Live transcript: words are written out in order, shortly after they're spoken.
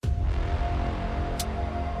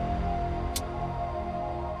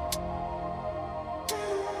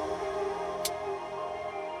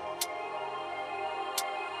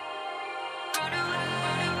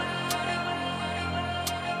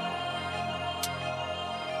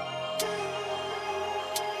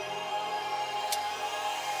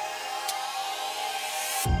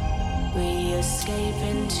escape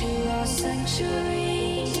into our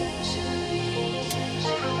sanctuary.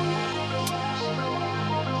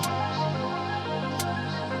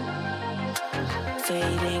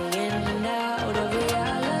 Fading in and out of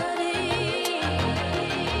reality.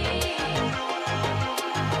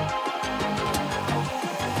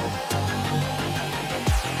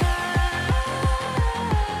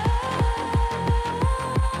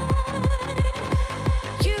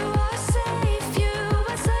 You are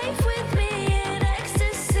safe with me in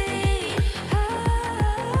ecstasy.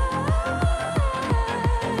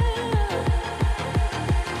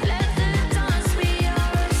 Let the dance be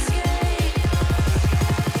our escape.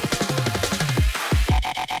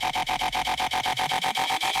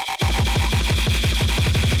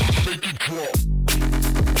 Make it drop.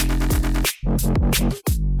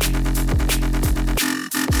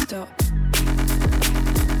 Stop.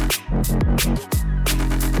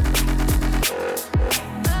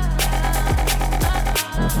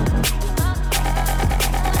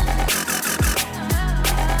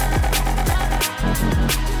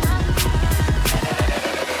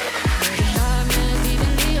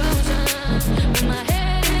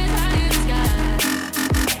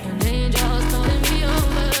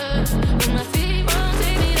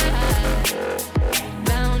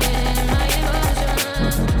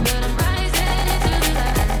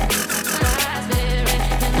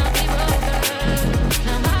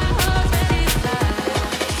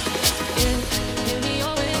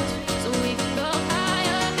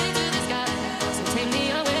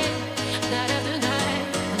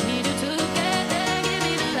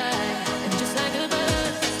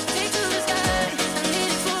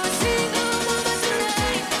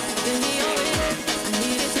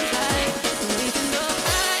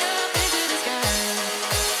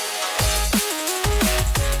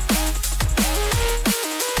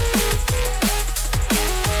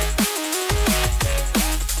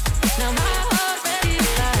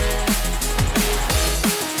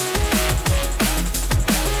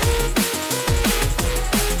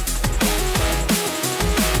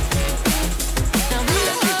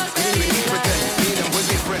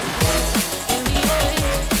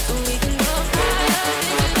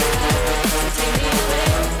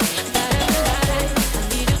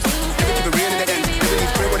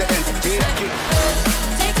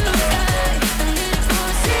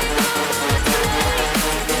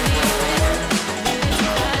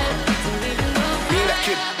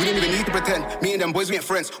 Me and them boys, we ain't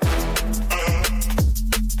friends.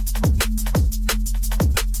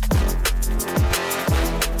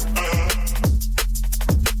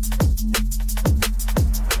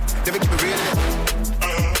 Never keep it real.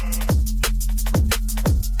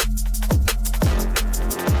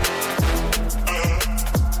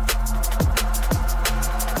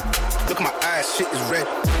 Look at my eyes, shit is red.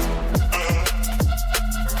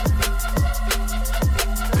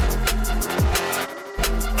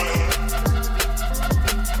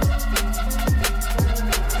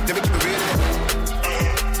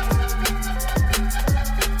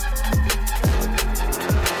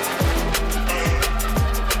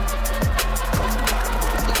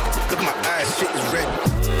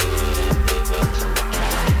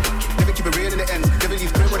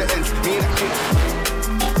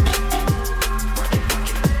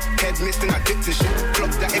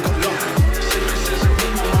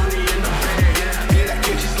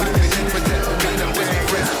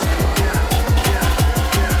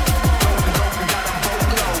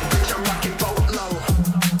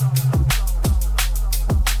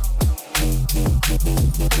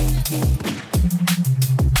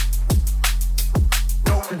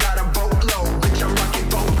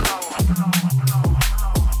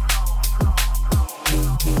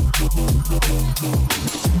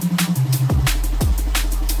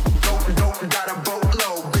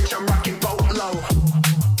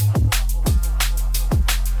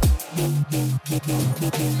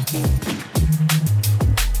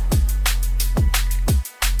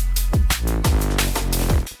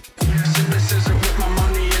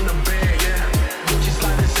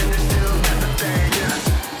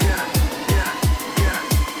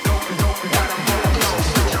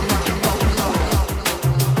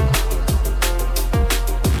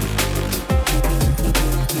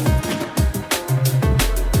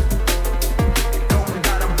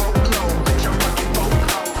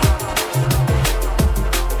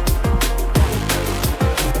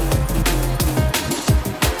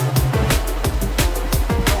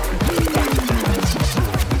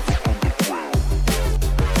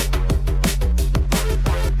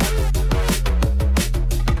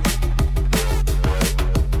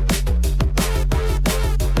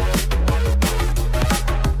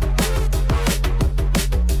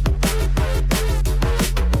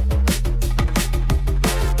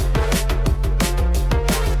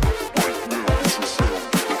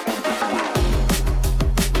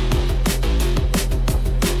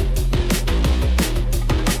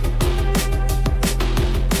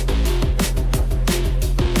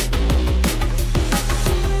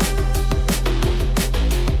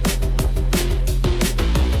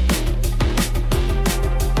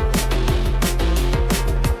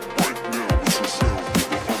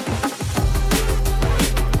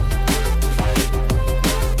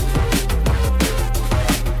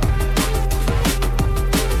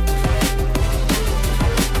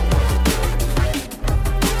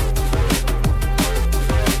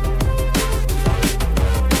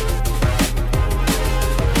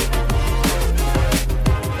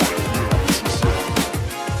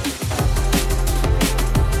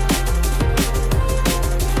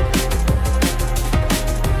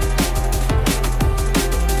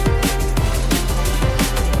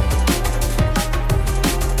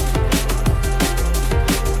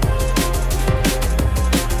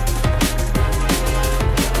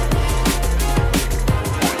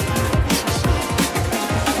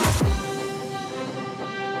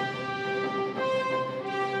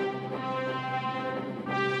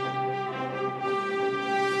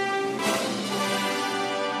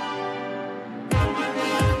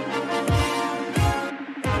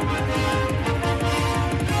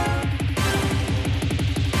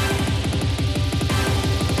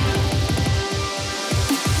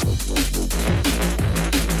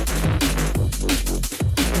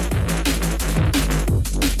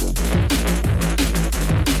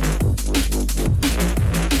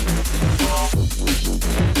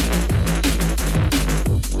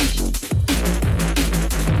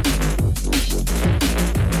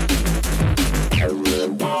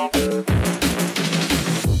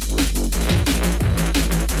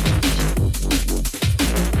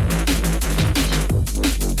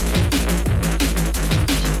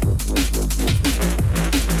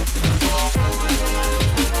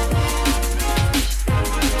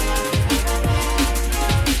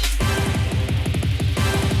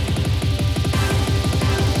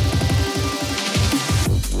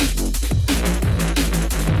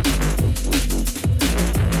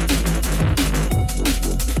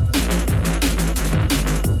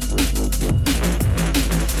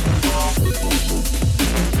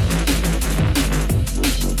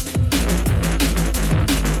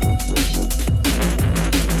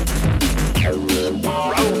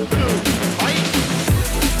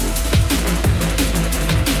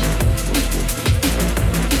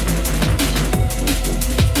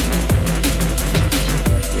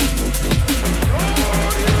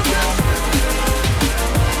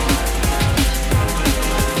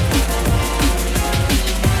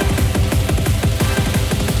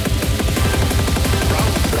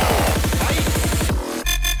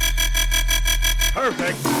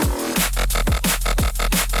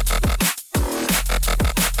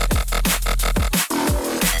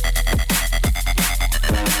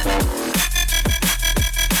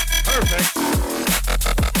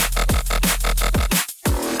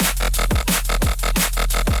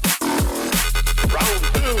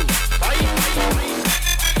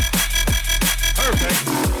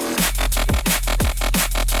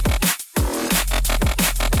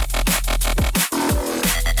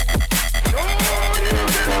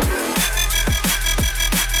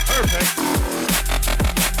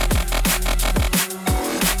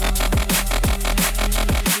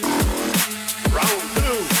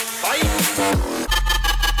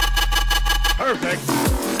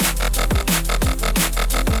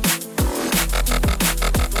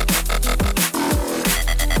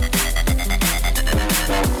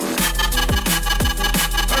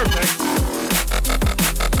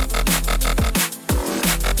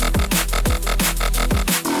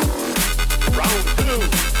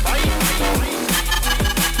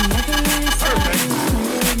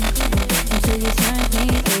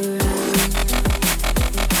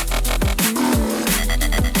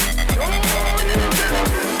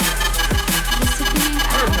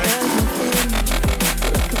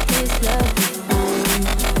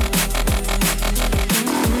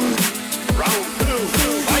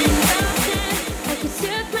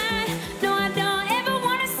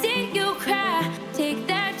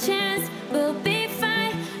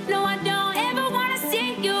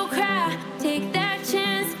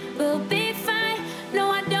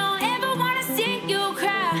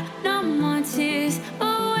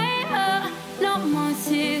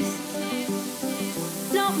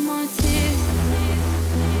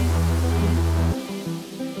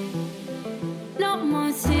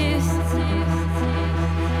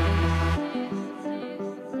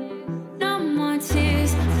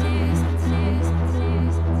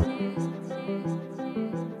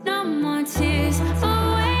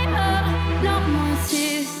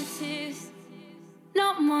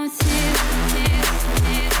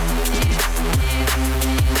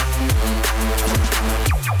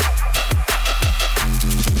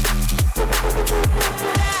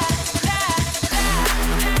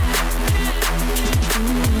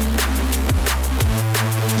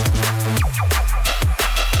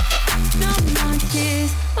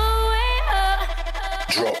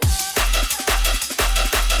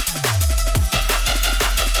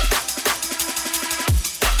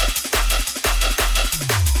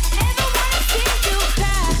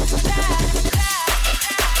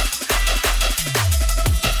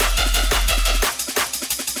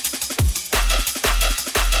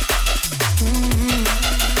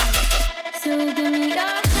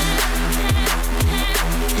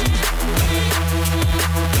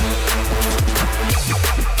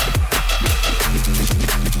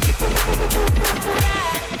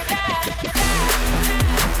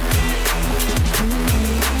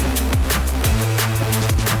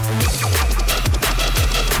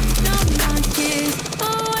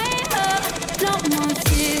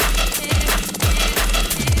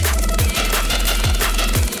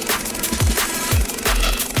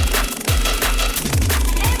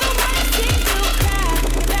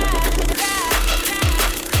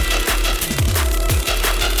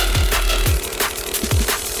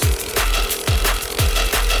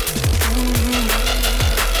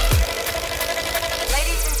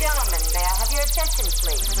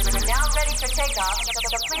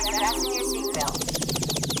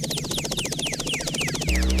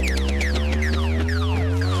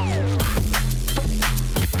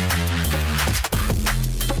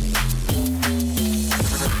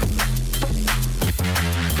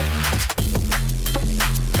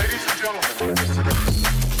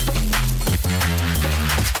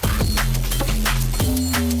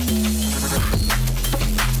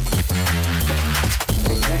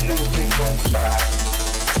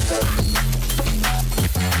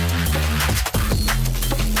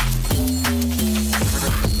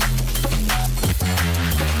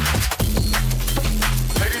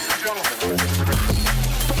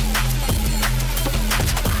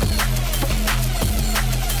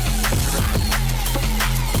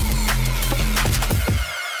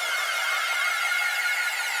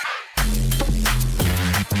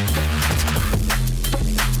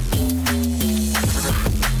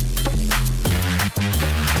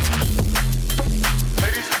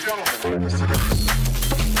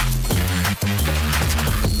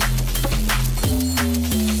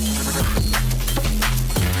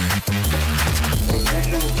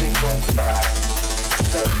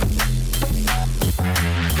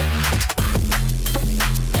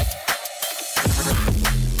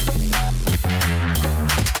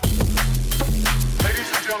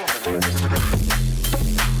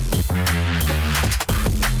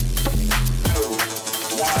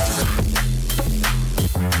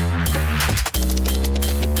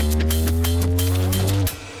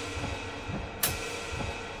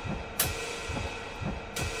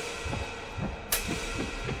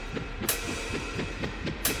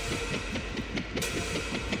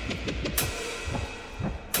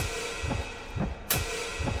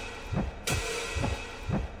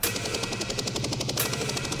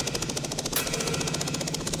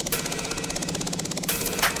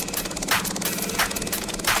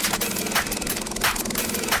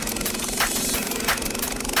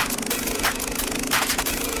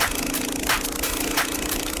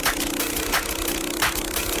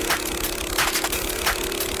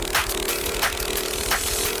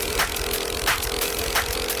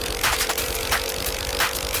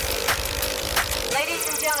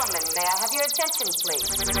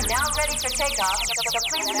 safely. We're now ready for takeoff, so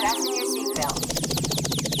please fasten your seatbelt.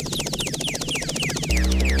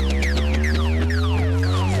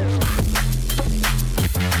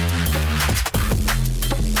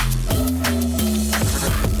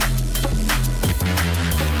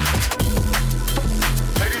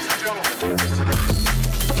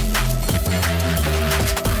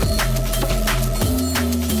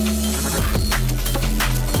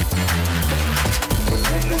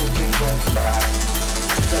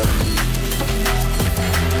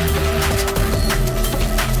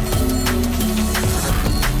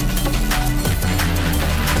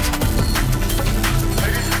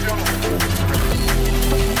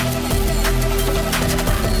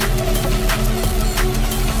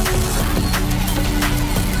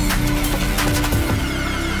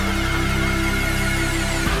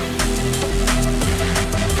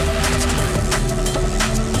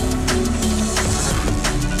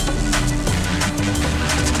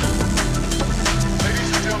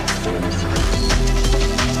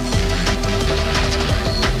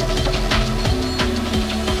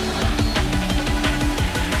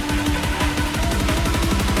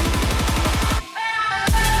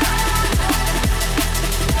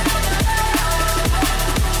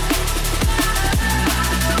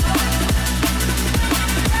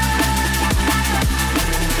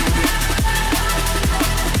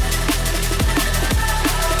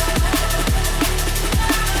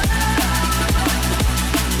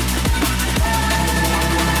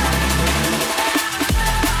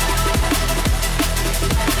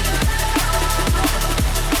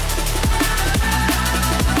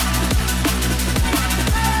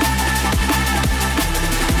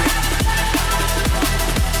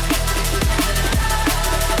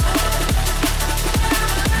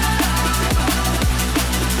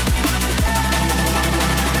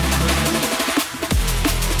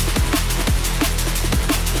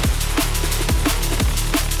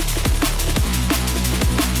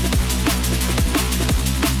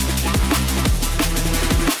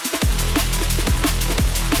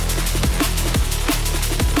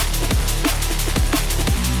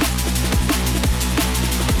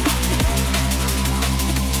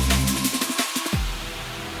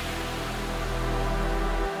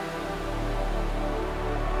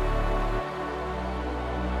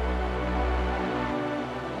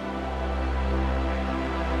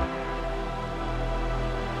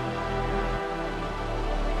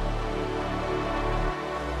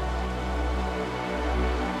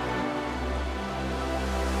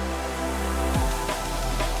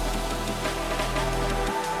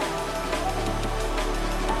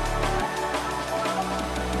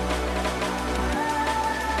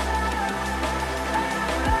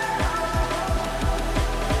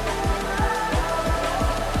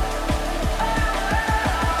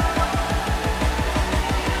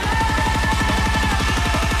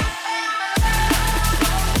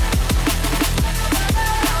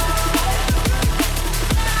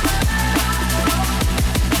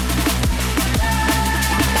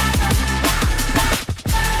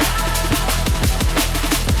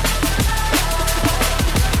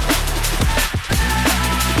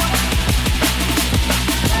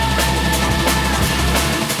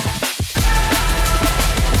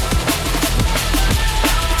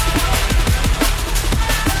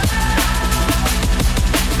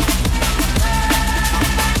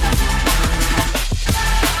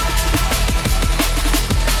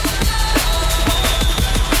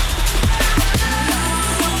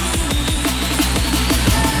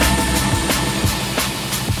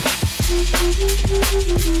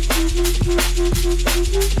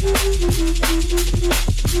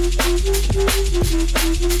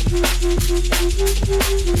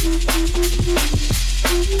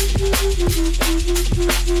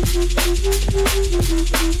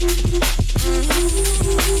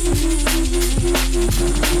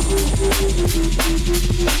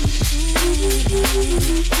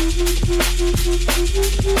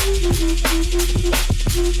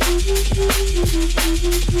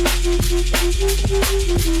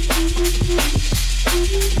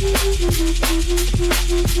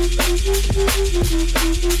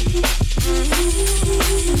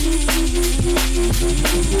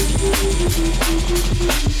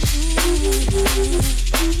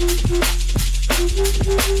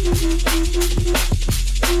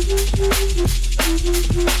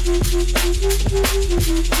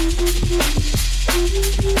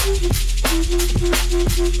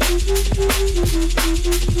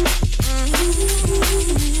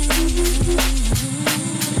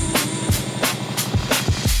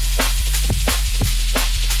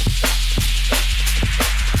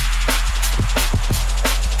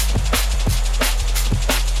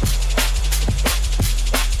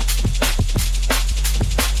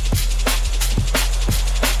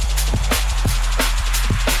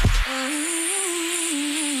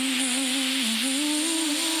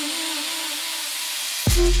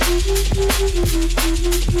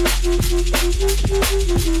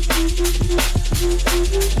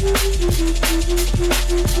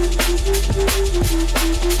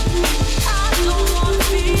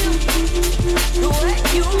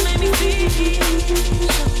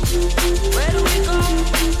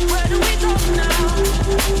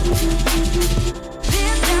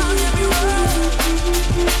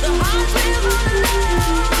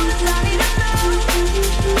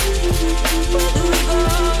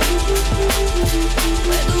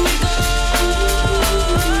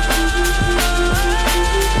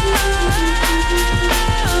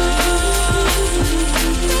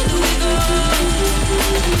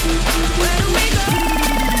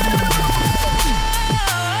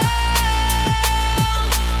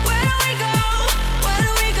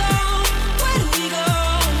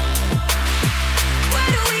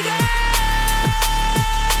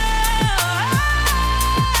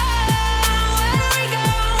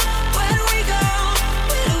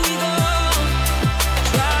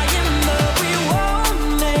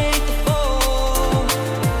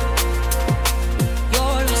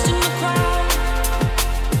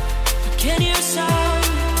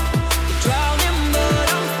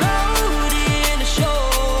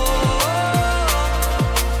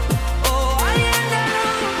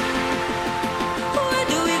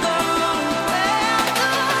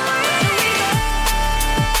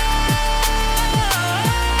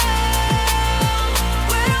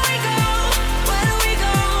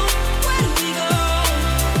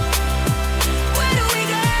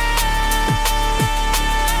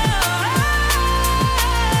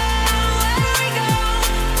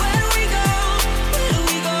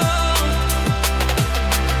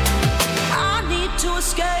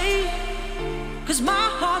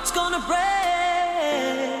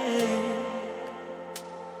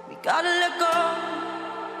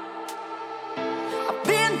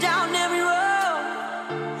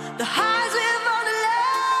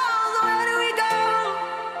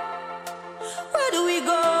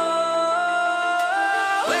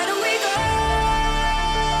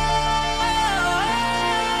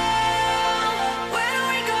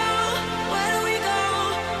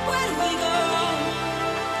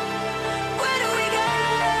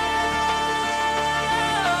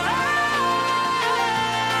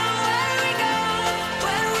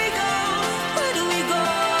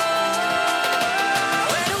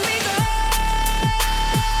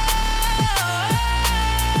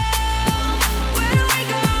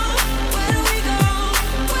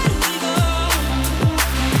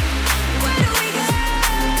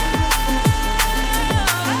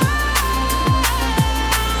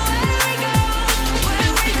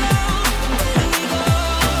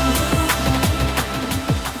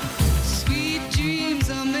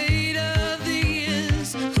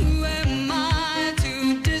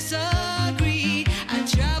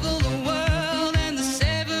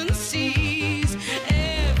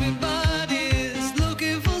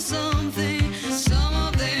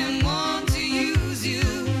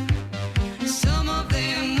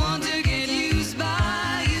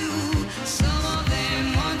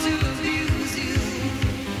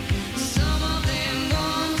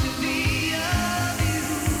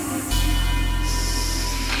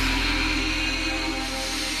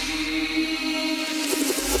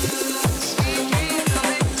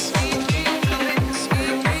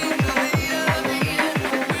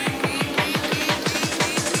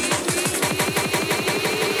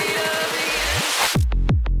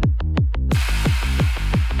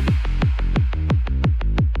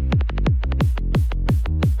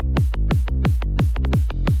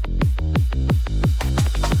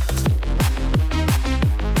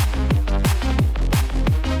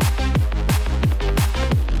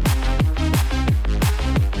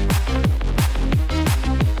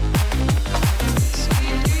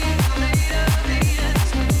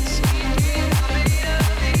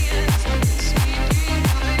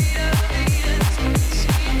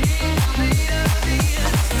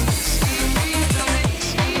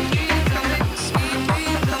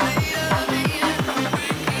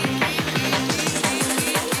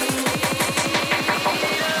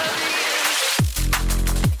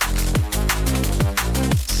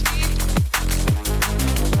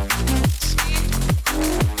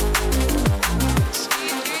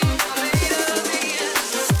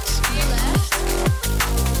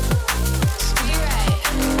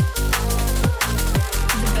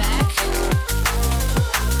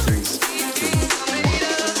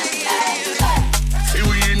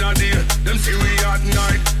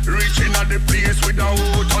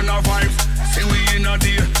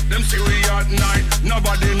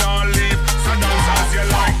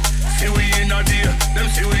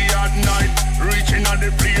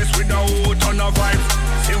 the place.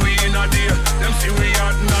 see we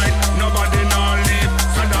at night, nobody not leave.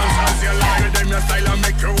 So dance as you like, them your style and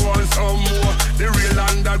make you want some more. The real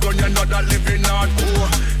underground, you know that living hardcore.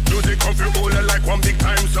 Music come for all like one big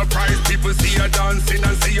time surprise. People see you dancing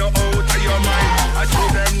and see you out of your mind. I show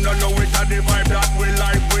them no know it a the vibe that we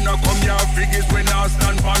like. We no come here figures, we now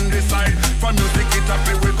stand on the side. For music it up,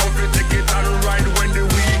 we come to take it and ride. When the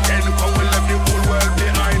weekend come, we left the whole world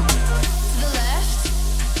behind. To the left,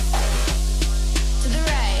 to the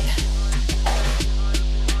right,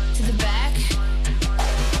 to the back,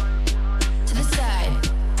 to the side.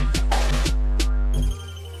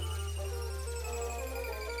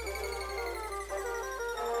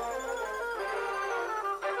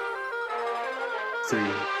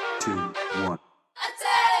 Three, two, one.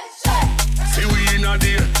 See we in a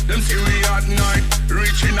day, them see we at night.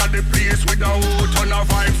 Reaching at the place with a whole ton of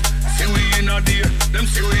vibes. See we in a day, them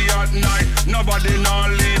see we at night. Nobody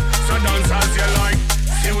not leave, so dance as you like.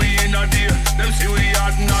 See we in a day, them see we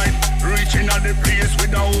at night. Reaching at the place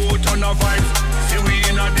with a whole ton of vibes. See we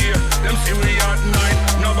in a day, them see we at night.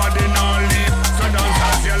 Nobody not leave, so dance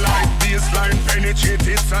as you like. Baseline penetrate,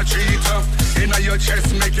 it's a cheater. Inna your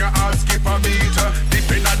chest, make your heart skip a beat. Deep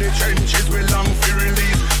inna the trenches, we long for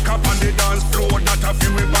release. Cap on the dance floor, not a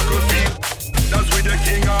few we buckle feet. Dance with the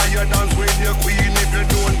king or you dance with your queen. If you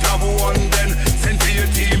don't have one, then send to your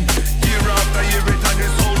team. Year after year, it and the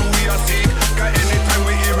sound we are seek. Cause anytime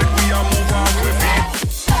we hear it, we are move off with feet.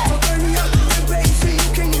 So turn me up with the bass, so you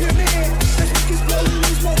can hear me. The stick is blowing,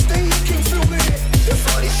 we smoke, then you can feel me. The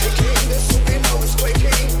body shaking, the soupy nose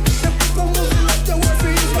quaking. The people moving like the world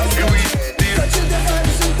feels vibrating.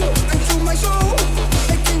 Touching the vibes into my soul.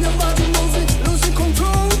 Making your body moving, losing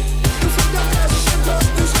control. You feel the passion, but you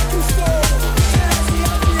start to fall.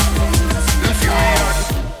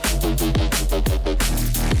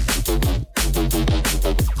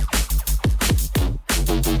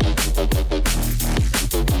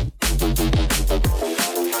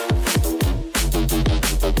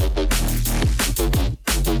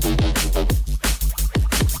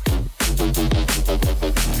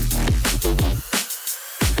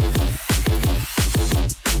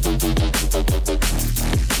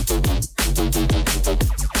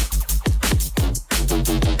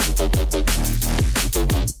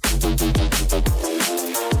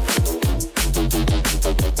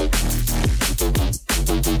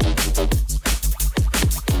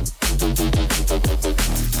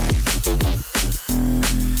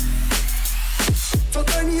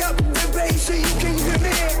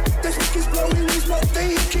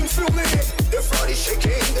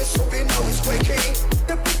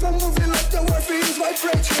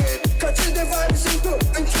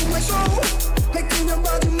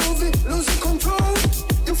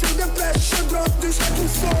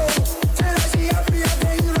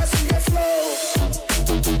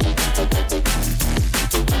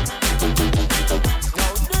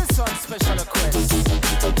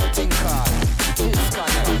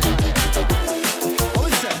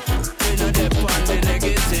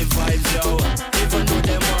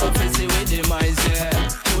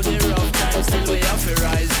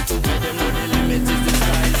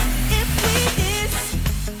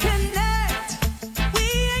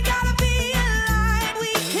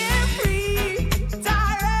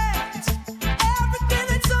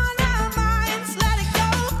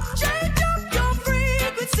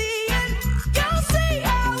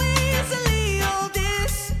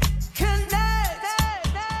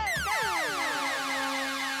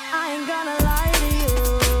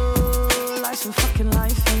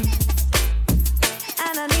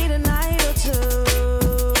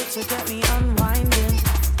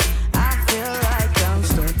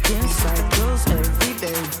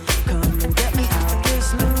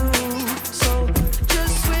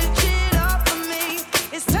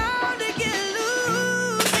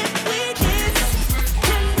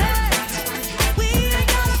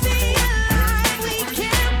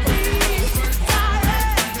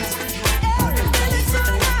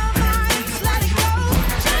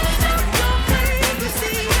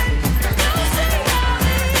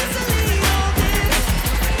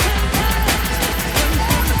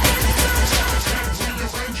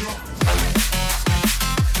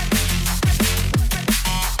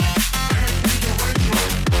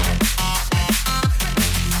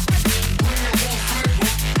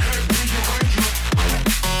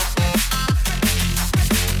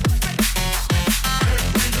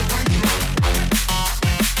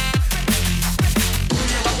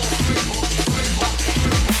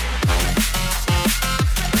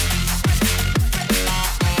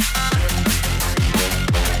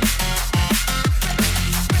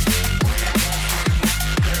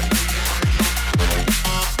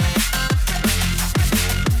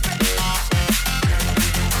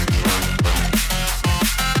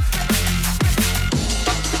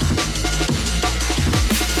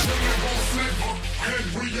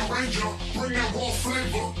 rearranger, bring that raw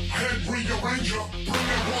flavor. Head rearranger, bring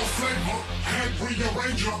that raw flavor. Head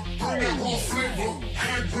rearranger, bring that raw flavor.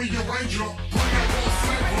 Head rearranger, bring that raw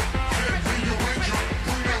flavor. Head rearranger,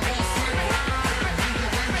 bring that raw flavor.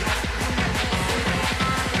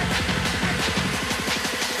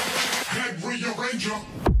 Head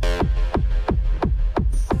rearranger.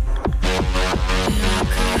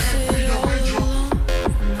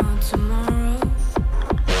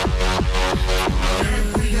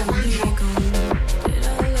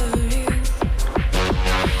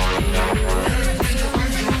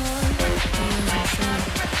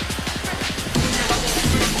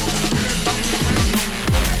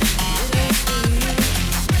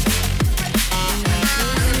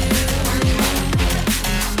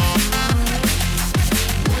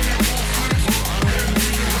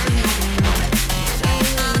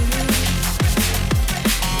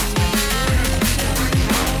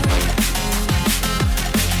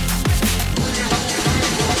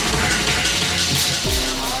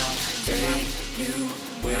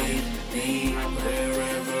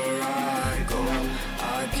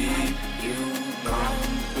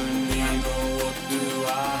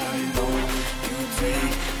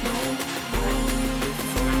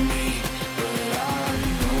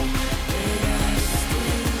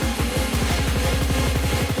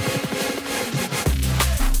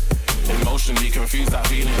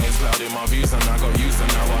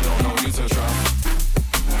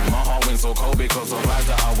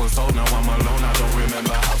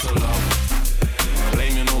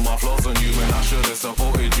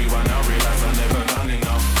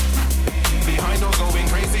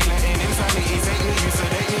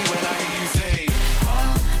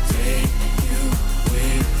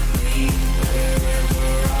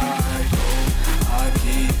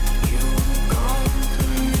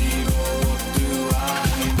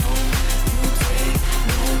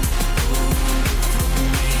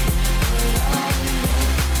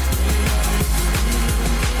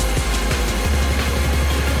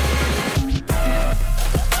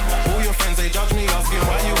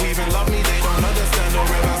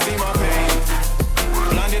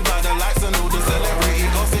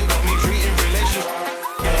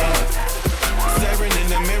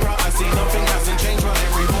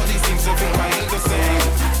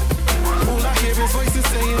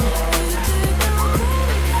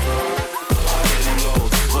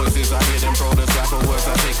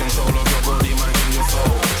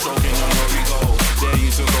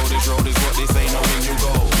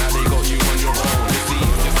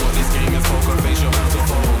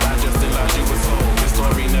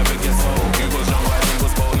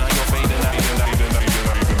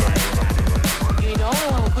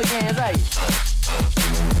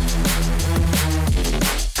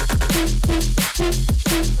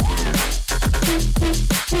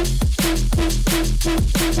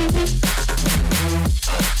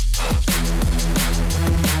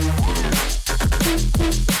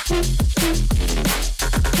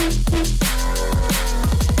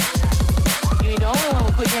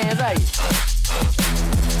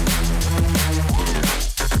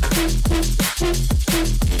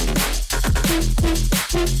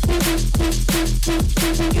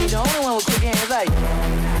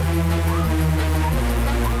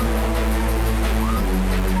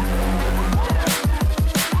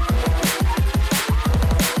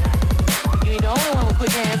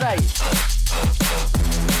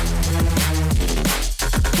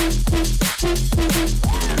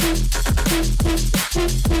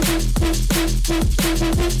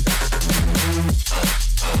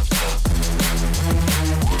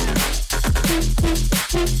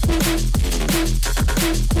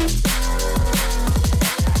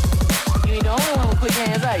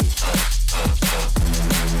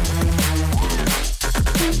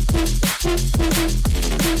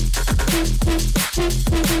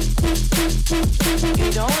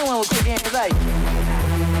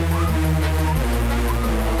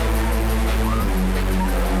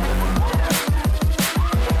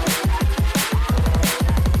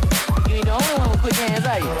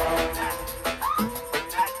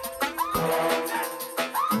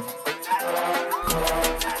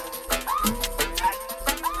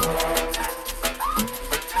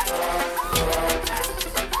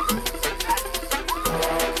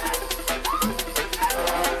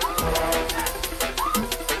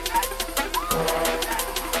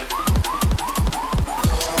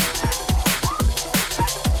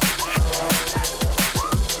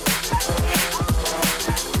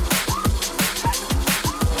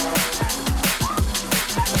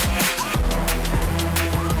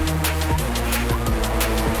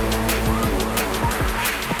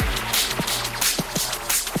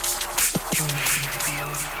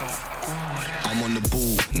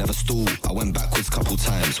 never stall. I went backwards couple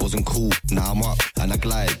times, wasn't cool. Now I'm up and I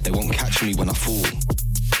glide, they won't catch me when I fall.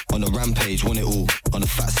 On a rampage, won it all. On a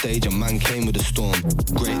fat stage, a man came with a storm.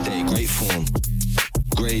 Great day, great form.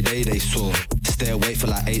 Grey day they saw. Stay awake for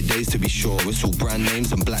like 8 days to be sure. It's all brand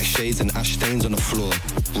names and black shades and ash stains on the floor.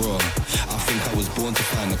 Raw, I think I was born to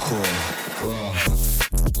find the core. Raw.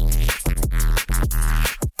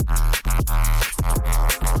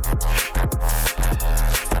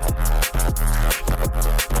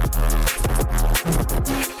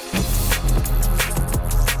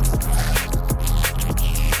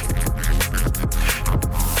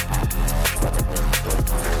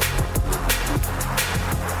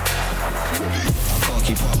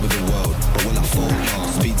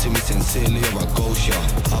 Sincerely or I ghost ya.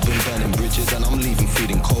 I've been burning bridges and I'm leaving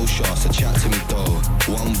feeding kosher. So chat to me though,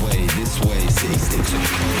 one way, this way, city sticks and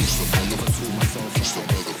coast. I never told myself just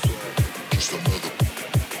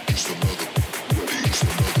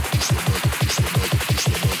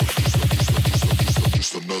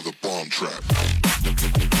another bomb trap.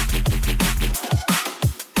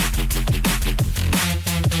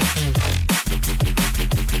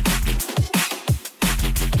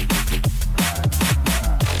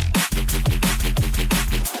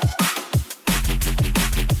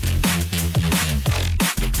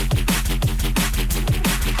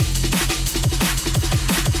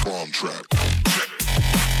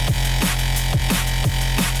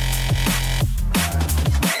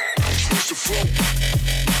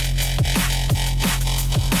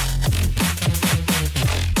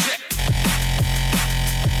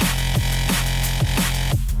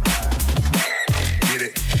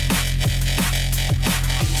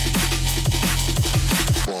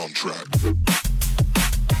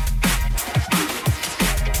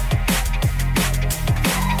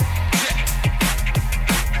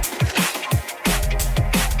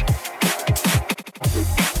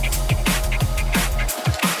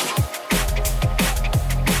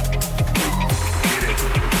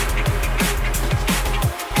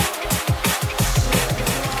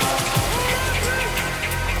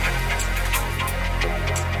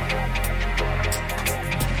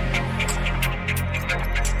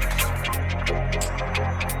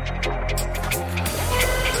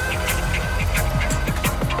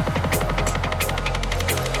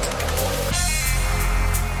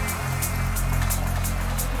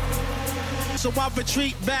 So I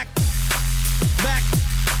retreat back, back,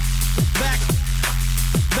 back,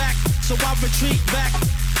 back. So I retreat back,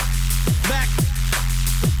 back,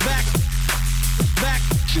 back, back.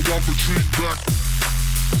 So I retreat back,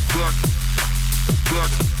 back,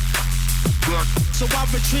 back, back. So I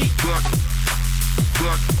retreat back,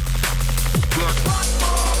 back, back.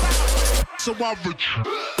 So I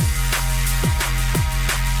retreat.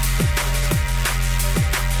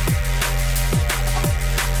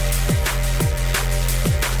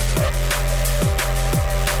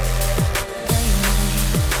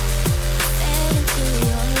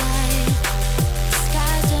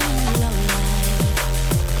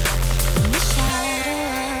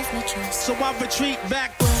 So I retreat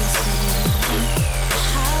back.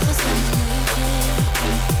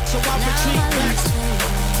 So I retreat back. So I retreat back.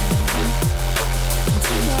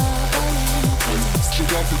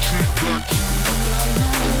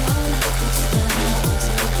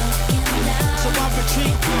 So I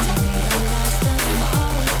retreat back.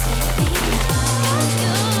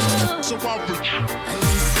 So I retreat.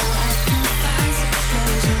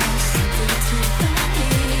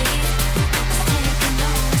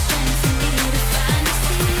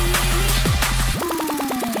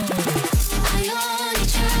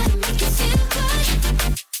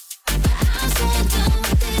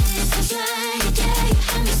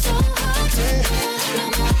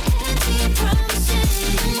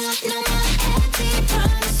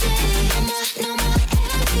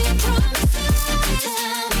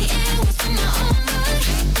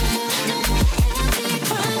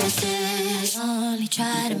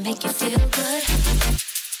 Try to make you feel good,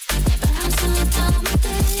 but I'm so done with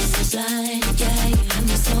this. It's like, yeah, you have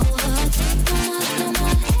me so hooked. No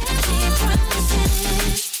more empty promises,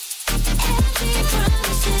 empty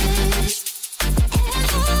promises, empty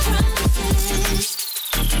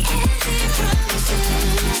promises,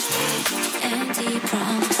 empty promises, empty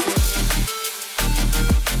promises.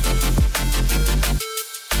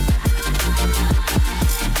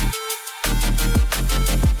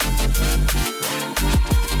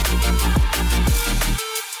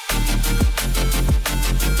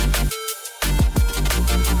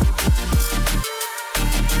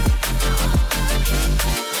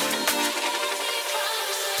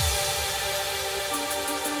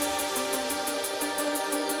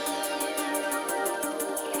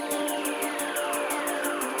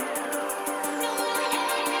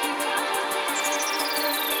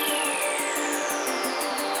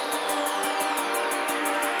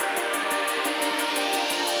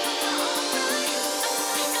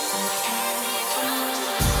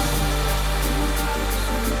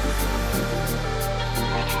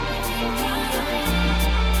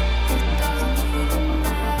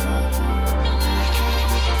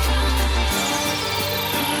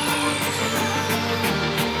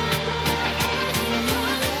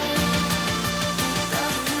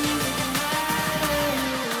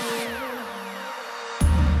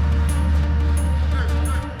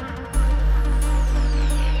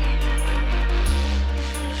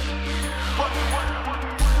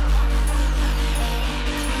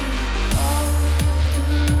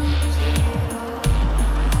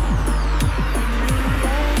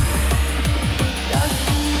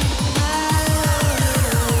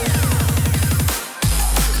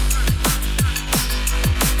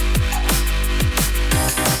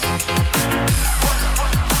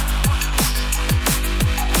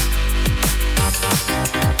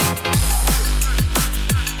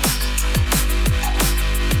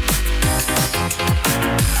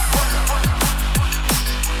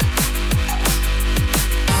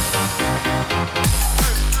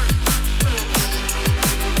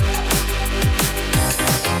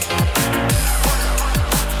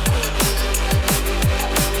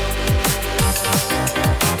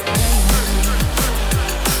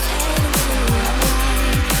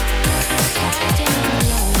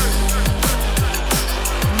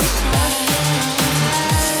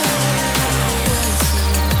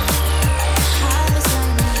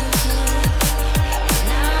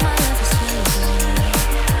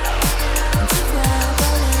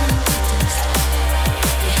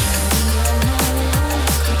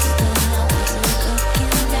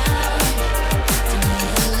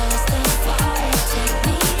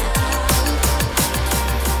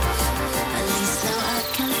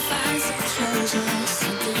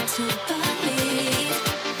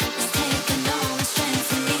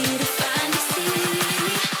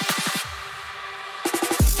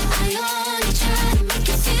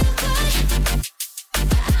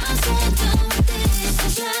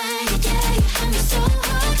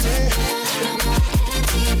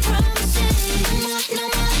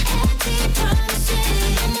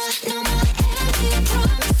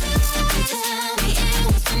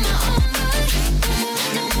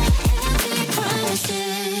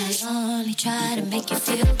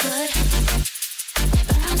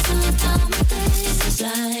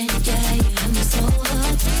 line. Yeah, you have me so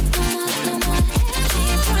hooked. No more empty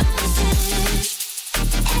promises.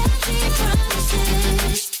 Empty promises.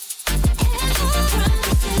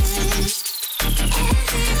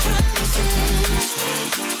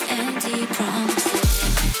 Empty promises.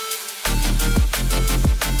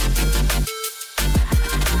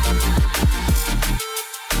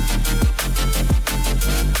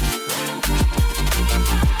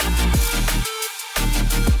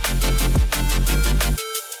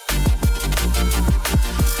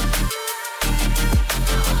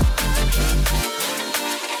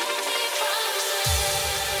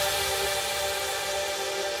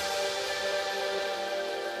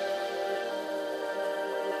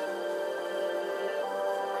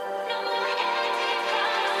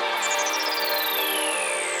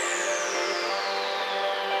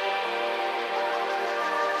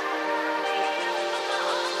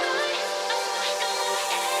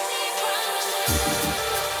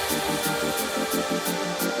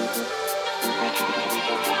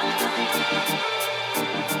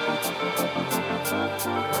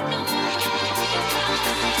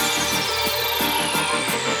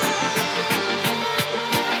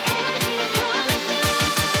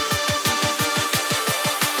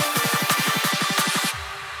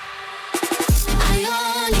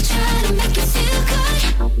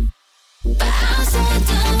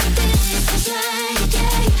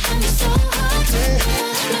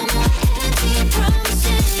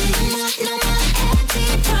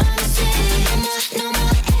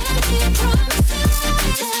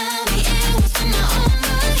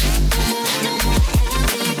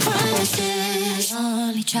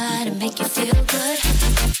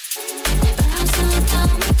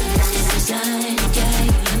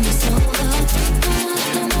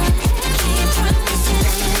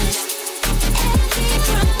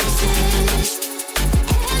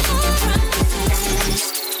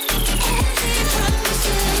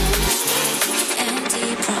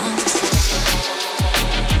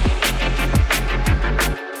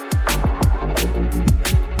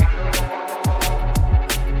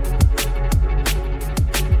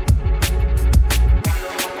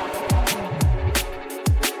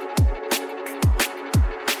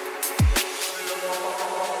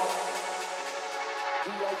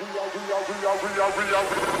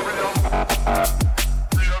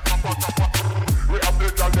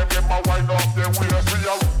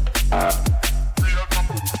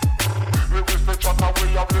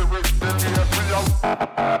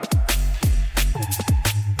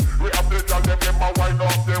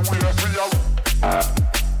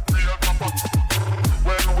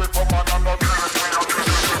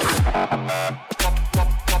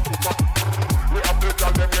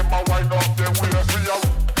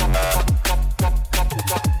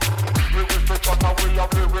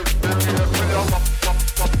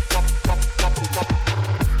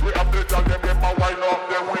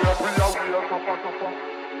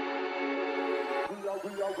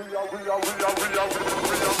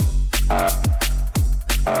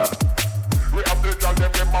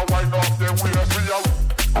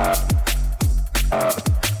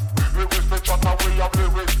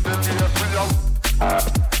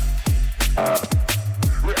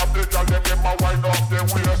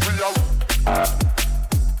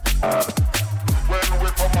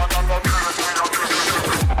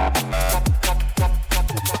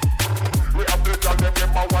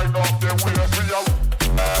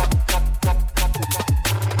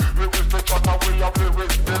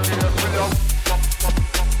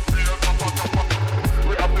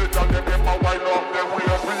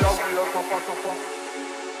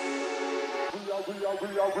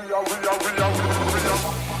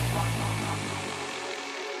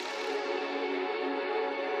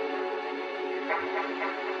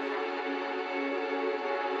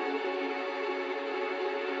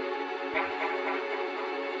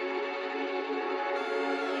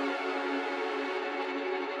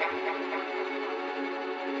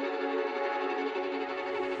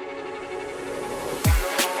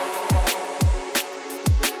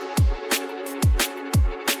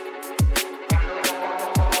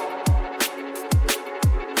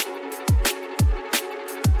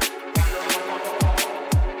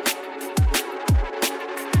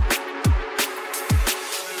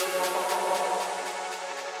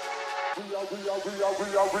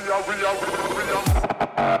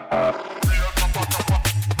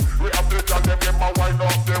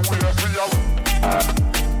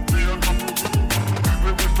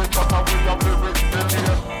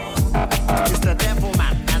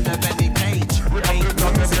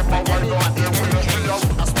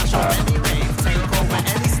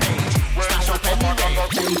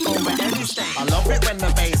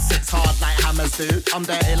 do. I'm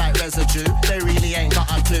dirty like residue. They really ain't got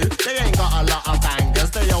a clue. They ain't got a lot of bangers.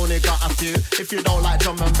 They only got a few. If you don't like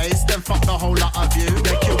drum and bass, then fuck the whole lot of you.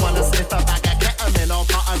 Make you wanna sniff a bag of ketamine or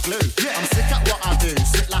pot of glue. Yeah. I'm sick at what I do.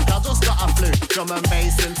 Sick like I just got a flu. Drum and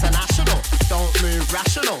bass international. Don't move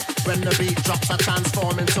rational. When the beat drops, I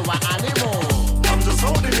transform into an animal. I'm just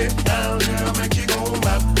holding it down, yeah, I make you go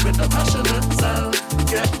mad with the passionate sound.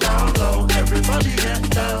 Get down low, everybody get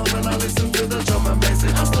down. When I listen to the drum and bass,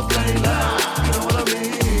 it has to play loud. You know what I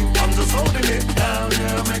mean? I'm just holding it down,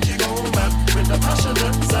 yeah, I make you go mad with the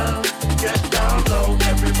passionate sound. Get down low,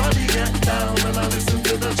 everybody get down. When I listen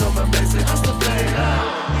to the drum and bass, it has to play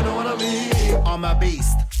loud. You know what I mean? I'm a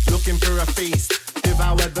beast, looking for a feast.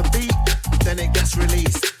 Devour the beat, then it gets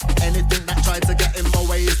released. Anything that tried to get in my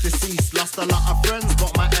way is deceased. Lost a lot of friends,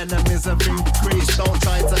 but my enemies have increased. Don't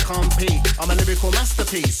try to compete, I'm a lyrical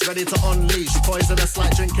masterpiece. Ready to unleash, poisonous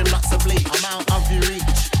like drinking lots of bleach. I'm out of your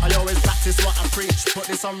reach, I always practice what I preach. Put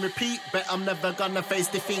this on repeat, bet I'm never gonna face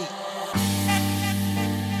defeat.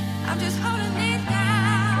 I'm just holding it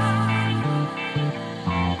down.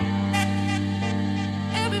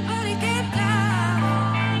 Everybody get down.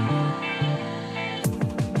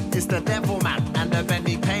 It's the devil man and the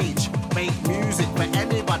Benny Page. Make music for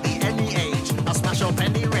anybody, any age. I smash up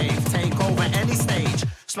any rave, take over any stage.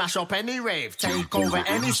 Smash up any rave, take over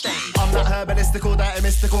any stage. I'm that herbalistical, that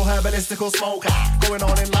mystical, herbalistical smoker. Going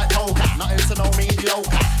on in like poker, not into no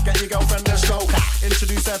mediocre. Get your girlfriend a stroker,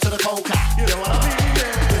 introduce her to the coca. You know what I mean?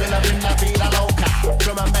 With a love in la vida loca.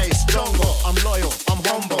 Drum and bass, jungle, I'm loyal, I'm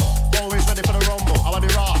humble.